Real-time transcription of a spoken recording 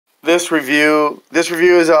This review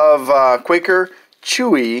is of Quaker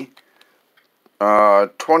Chewy,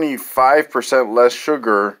 25% less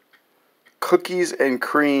sugar, cookies and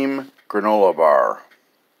cream granola bar.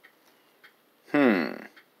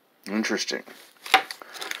 Interesting.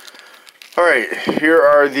 Alright, here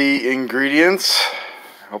are the ingredients.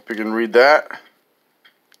 I hope you can read that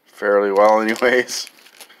fairly well anyways.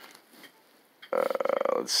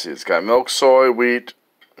 Let's see, it's got milk, soy, wheat.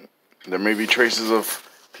 There may be traces of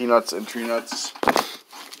peanuts and tree nuts.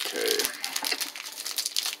 Okay.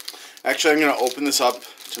 Actually, I'm going to open this up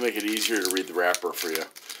to make it easier to read the wrapper for you.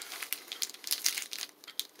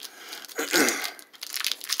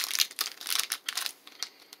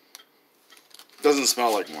 Doesn't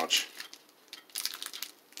smell like much.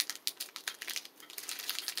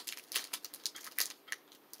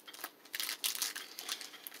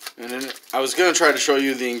 And then I was going to try to show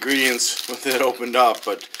you the ingredients with it opened up,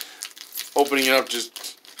 but opening it up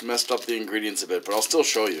just messed up the ingredients a bit. But I'll still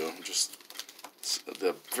show you. Just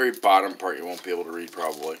the very bottom part you won't be able to read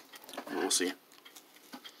probably. We'll see.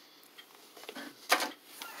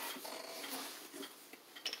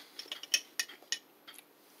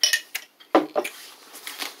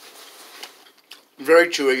 Very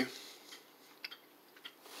chewy.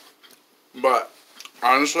 But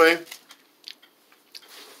honestly,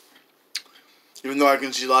 even though I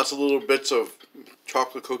can see lots of little bits of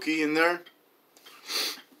chocolate cookie in there,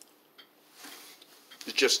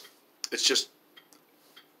 it's just,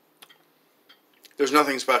 there's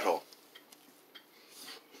nothing special.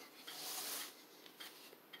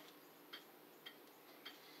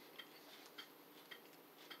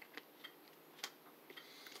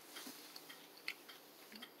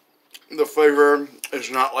 The flavor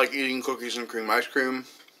is not like eating cookies and cream ice cream.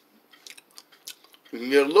 You can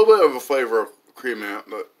get a little bit of a flavor of cream in it,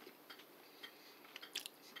 but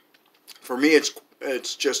for me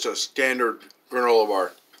it's just a standard granola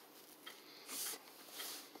bar.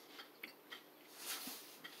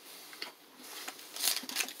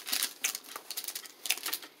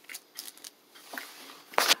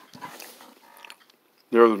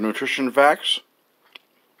 There are the nutrition facts.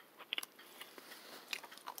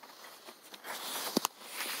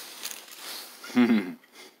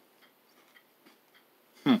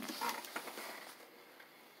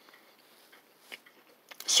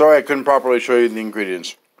 Sorry I couldn't properly show you the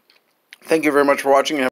ingredients. Thank you very much for watching.